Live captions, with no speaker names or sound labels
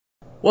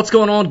What's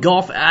going on,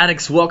 golf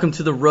addicts? Welcome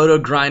to the Roto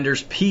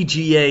Grinders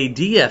PGA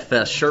DFS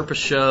Sherpa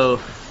Show.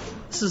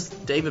 This is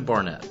David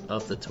Barnett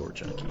of the Tour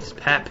Junkies.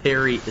 Pat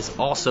Perry is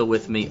also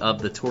with me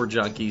of the Tour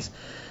Junkies.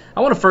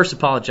 I want to first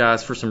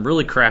apologize for some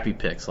really crappy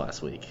picks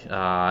last week. It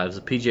was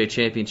a PGA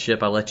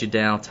Championship. I let you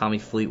down. Tommy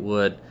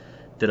Fleetwood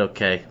did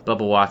okay.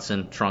 Bubba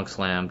Watson trunk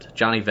slammed.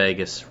 Johnny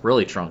Vegas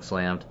really trunk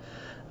slammed.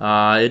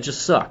 It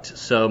just sucked.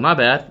 So my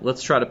bad.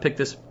 Let's try to pick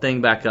this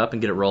thing back up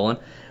and get it rolling.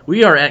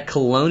 We are at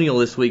Colonial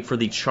this week for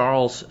the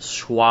Charles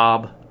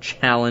Schwab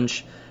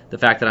Challenge. The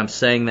fact that I'm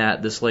saying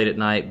that this late at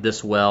night,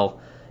 this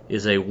well,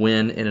 is a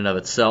win in and of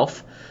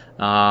itself.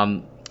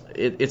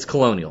 It's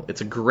Colonial. It's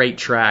a great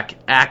track.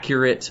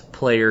 Accurate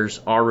players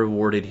are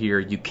rewarded here.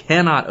 You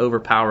cannot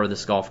overpower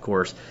this golf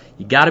course.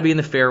 You got to be in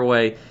the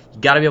fairway.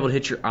 You got to be able to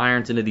hit your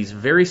irons into these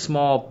very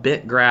small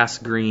bent grass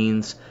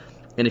greens.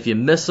 And if you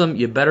miss them,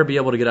 you better be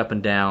able to get up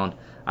and down.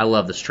 I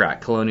love this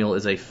track. Colonial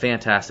is a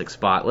fantastic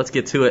spot. Let's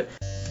get to it.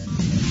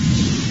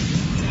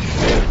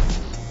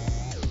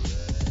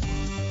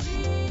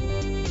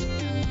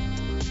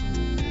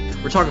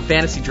 We're talking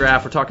fantasy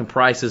draft. We're talking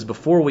prices.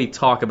 Before we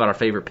talk about our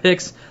favorite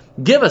picks,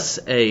 give us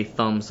a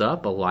thumbs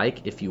up, a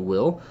like, if you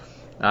will.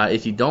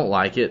 If you don't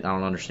like it, I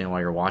don't understand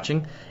why you're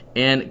watching.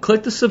 And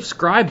click the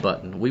subscribe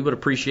button. We would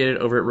appreciate it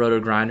over at Roto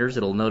Grinders.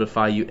 It'll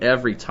notify you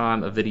every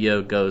time a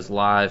video goes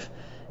live.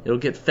 It'll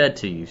get fed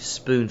to you,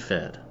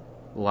 spoon-fed,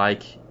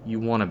 like you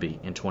want to be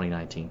in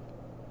 2019.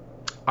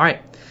 All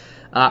right.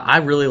 I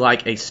really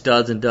like a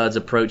studs and duds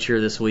approach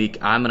here this week.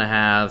 I'm going to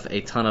have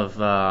a ton of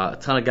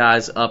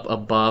guys up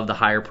above the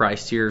higher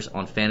price tiers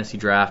on fantasy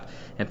draft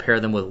and pair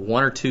them with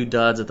one or two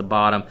duds at the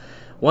bottom.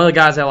 One of the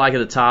guys I like at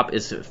the top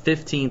is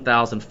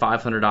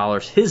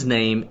 $15,500. His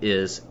name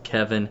is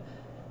Kevin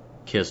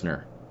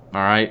Kisner.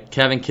 All right,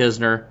 Kevin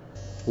Kisner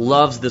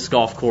loves this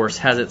golf course,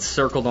 has it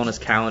circled on his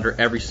calendar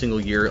every single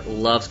year,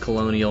 loves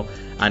Colonial.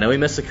 I know he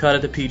missed a cut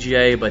at the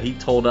PGA, but he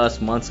told us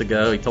months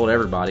ago, he told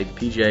everybody, the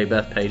PGA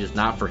Bethpage is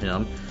not for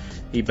him.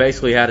 He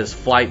basically had his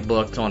flight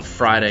booked on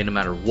Friday no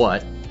matter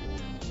what.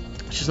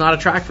 It's just not a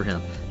track for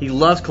him. He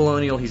loves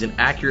Colonial. He's an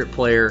accurate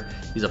player.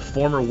 He's a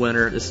former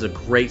winner. This is a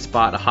great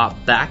spot to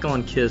hop back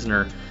on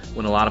Kisner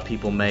when a lot of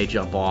people may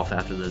jump off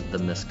after the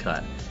missed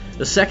cut.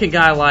 The second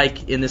guy I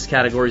like in this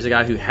category is a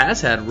guy who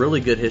has had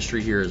really good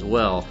history here as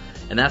well,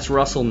 and that's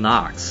Russell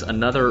Knox,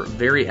 another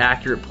very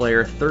accurate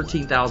player,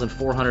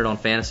 $13,400 on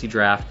fantasy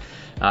draft.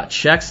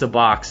 Checks the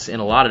box in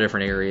a lot of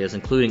different areas,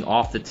 including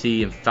off the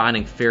tee and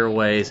finding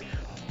fairways.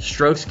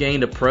 Strokes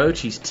gained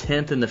approach, he's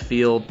 10th in the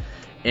field,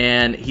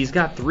 and he's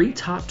got 3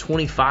 top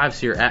 25s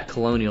here at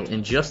Colonial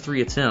in just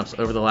 3 attempts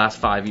over the last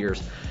 5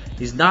 years.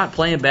 He's not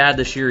playing bad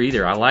this year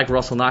either. I like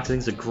Russell Knox. I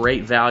think he's a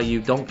great value.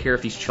 Don't care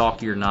if he's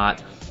chalky or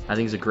not. I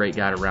think he's a great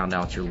guy to round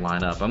out your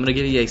lineup. I'm going to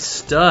give you a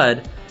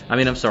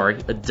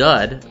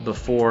dud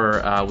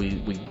before we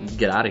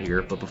get out of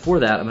here. But before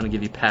that, I'm going to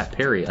give you Pat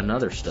Perry,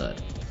 another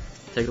stud.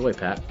 Take it away,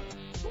 Pat.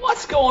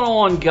 What's going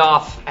on,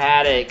 golf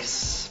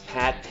addicts?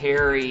 Pat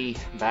Perry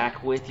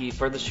back with you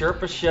for the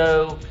Sherpa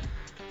Show.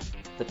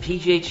 The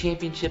PGA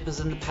Championship is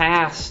in the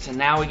past, and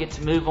now we get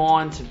to move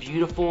on to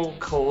beautiful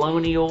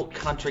Colonial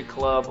Country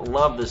Club.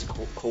 Love this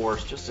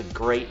course. Just a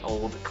great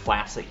old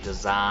classic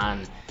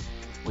design.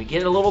 We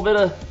get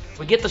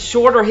the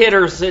shorter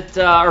hitters that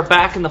are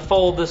back in the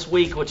fold this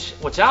week, which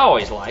I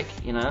always like.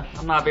 You know,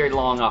 I'm not very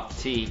long off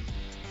the tee,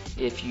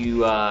 if you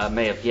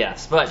may have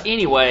guessed. But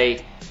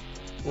anyway,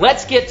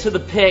 let's get to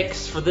the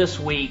picks for this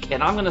week,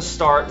 and I'm going to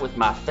start with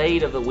my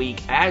fade of the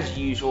week as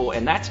usual,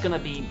 and that's going to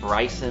be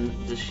Bryson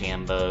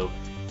DeChambeau.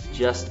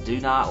 Just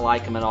do not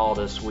like him at all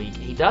this week.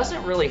 He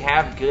doesn't really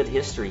have good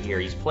history here.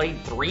 He's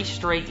played 3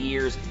 straight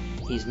years.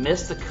 He's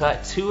missed the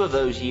cut 2 of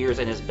those years,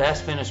 and his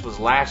best finish was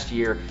last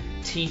year,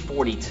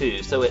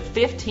 T42. So at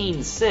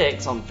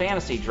 15-6 on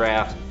fantasy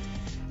draft,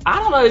 I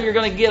don't know if you're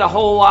going to get a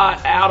whole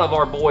lot out of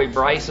our boy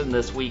Bryson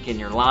this week in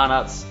your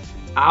lineups.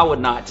 I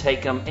would not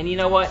take him. And you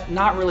know what?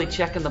 Not really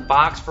checking the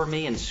box for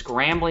me and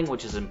scrambling,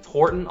 which is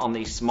important on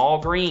these small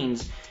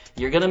greens.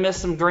 You're going to miss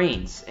some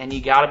greens, and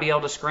you got to be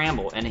able to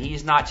scramble. And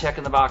he's not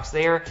checking the box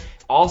there.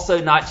 Also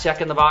not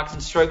checking the box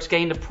in strokes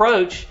gained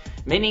approach,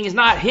 meaning he's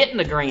not hitting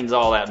the greens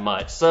all that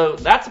much. So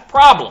that's a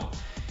problem.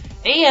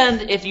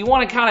 And if you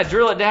want to kind of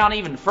drill it down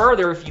even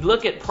further, if you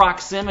look at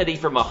proximity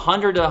from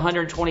 100 to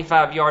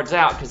 125 yards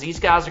out, because these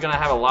guys are going to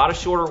have a lot of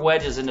shorter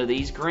wedges into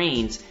these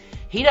greens,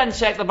 he doesn't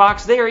check the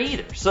box there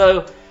either.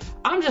 So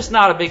I'm just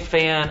not a big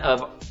fan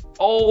of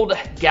old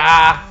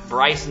guy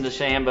Bryson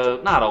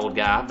DeChambeau. Not old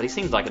guy, but he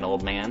seems like an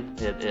old man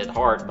at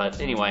heart.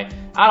 But anyway,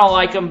 I don't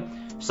like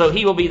him, so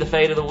he will be the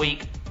fade of the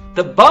week.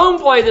 The bone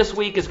play this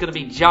week is going to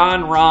be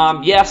Jon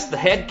Rahm. Yes, the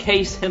head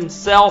case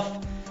himself.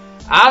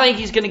 I think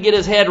he's going to get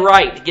his head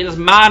right, get his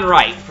mind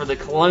right for the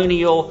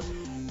Colonial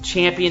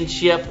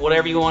Championship,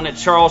 whatever you want, at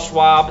Charles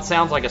Schwab. It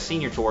sounds like a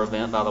senior tour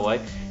event, by the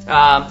way.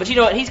 But you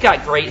know what? He's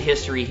got great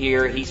history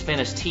here. He's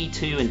finished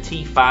T2 and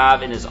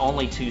T5 in his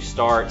only 2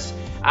 starts.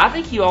 I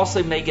think he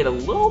also may get a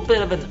little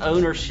bit of an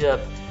ownership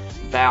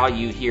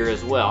value here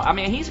as well. I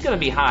mean, he's going to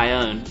be high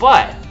owned,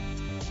 but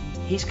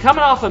he's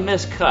coming off a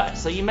missed cut.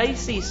 So you may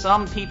see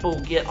some people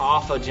get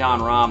off of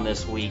Jon Rahm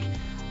this week.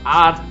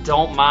 I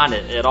don't mind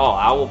it at all.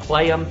 I will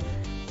play him.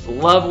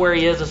 Love where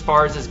he is as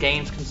far as his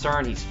game's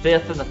concerned. He's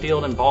 5th in the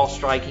field in ball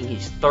striking.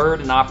 He's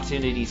 3rd in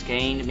opportunities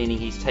gained, meaning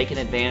he's taking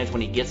advantage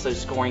when he gets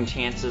those scoring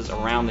chances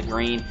around the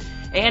green.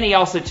 And he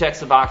also checks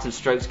the box in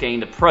strokes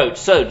gained approach.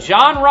 So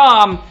Jon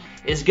Rahm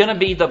is going to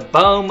be the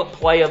Bohm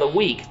play of the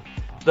week.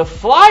 The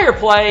flyer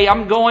play,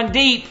 I'm going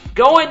deep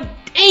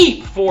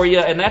for you,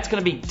 and that's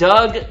going to be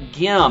Doug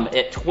Ghim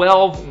at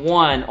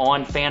 12-1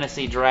 on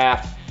Fantasy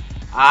Draft.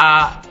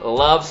 I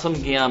love some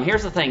Ghim.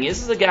 Here's the thing.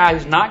 This is a guy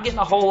who's not getting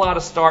a whole lot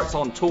of starts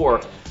on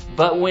tour,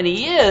 but when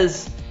he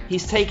is,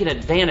 he's taking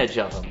advantage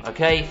of them.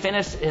 Okay, he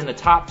finished in the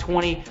top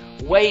 20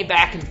 way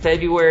back in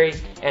February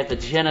at the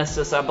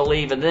Genesis, I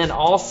believe, and then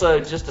also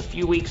just a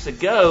few weeks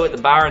ago at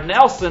the Byron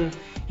Nelson,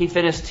 he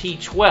finished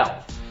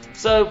T12.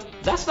 So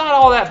that's not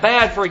all that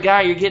bad for a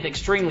guy you're getting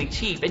extremely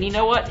cheap. And you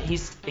know what?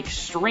 He's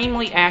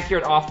extremely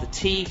accurate off the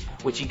tee,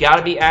 which you got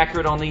to be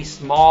accurate on these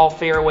small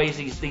fairways,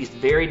 these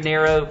very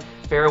narrow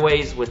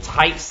fairways with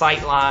tight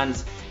sight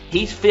lines.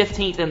 He's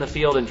 15th in the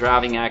field in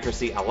driving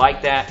accuracy. I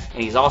like that.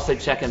 And he's also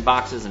checking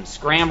boxes in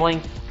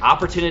scrambling,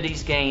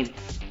 opportunities gained,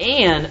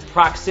 and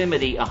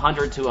proximity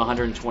 100 to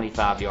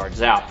 125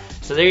 yards out.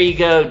 So there you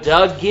go.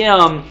 Doug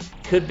Ghim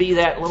could be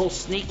that little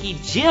sneaky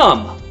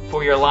gem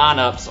for your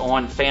lineups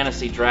on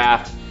Fantasy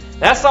Draft.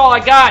 That's all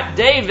I got.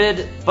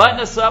 David, button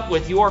us up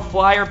with your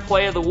flyer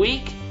play of the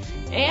week.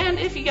 And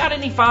if you got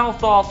any final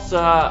thoughts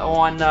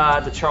on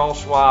the Charles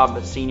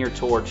Schwab Senior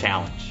Tour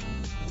Challenge.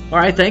 All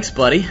right, thanks,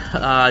 buddy.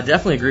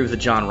 Definitely agree with the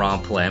Jon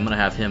Rahm play. I'm going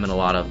to have him in a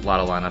lot of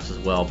lineups as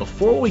well.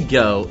 Before we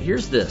go,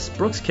 here's this.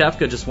 Brooks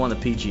Koepka just won the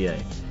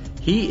PGA.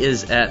 He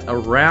is at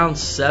around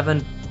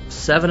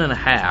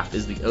 7.5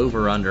 is the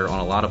over-under on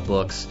a lot of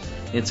books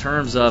in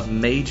terms of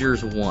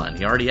majors won.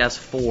 He already has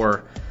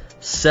 4.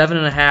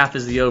 7.5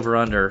 is the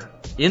over-under.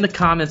 In the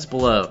comments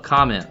below,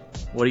 comment,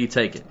 what are you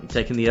taking? You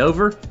taking the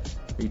over or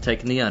are you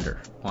taking the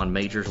under on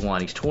majors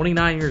won? He's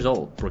 29 years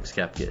old, Brooks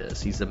Koepka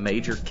is. He's a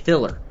major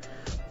killer.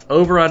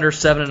 Over-under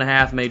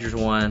 7.5 majors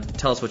won.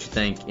 Tell us what you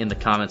think in the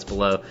comments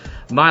below.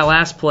 My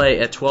last play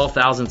at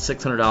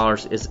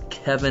 $12,600 is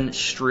Kevin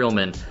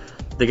Streelman.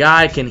 The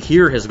guy can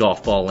hear his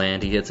golf ball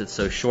land. He hits it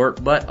so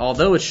short, but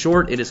although it's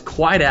short, it is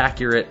quite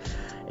accurate.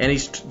 And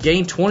he's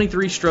gained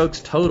 23 strokes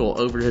total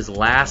over his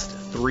last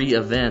 3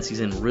 events. He's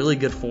in really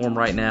good form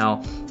right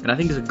now, and I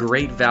think he's a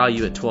great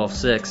value at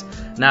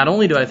 12.6. Not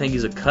only do I think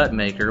he's a cut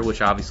maker,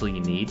 which obviously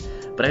you need,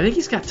 but I think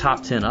he's got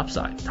top 10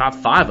 upside, top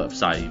 5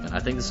 upside even.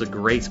 I think this is a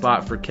great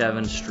spot for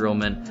Kevin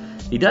Streelman.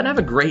 He doesn't have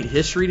a great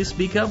history to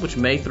speak of, which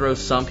may throw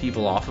some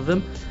people off of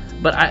him,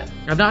 but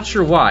I'm not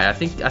sure why. I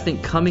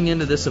think coming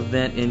into this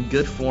event in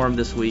good form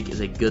this week is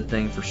a good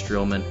thing for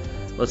Streelman.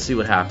 Let's see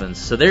what happens.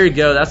 So there you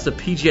go. That's the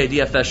PGA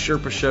DFS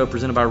Sherpa Show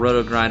presented by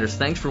Roto Grinders.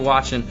 Thanks for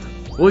watching.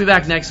 We'll be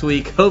back next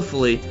week.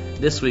 Hopefully,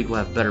 this week we'll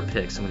have better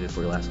picks than we did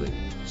for you last week.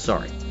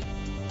 Sorry.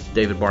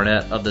 David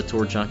Barnett of the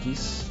Tour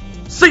Junkies.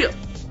 See ya!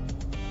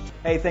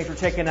 Hey, thanks for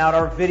checking out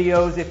our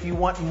videos. If you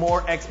want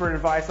more expert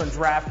advice on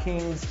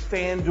DraftKings,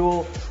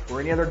 FanDuel,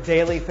 or any other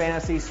daily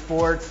fantasy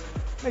sports,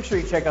 make sure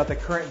you check out the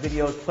current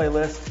videos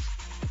playlist.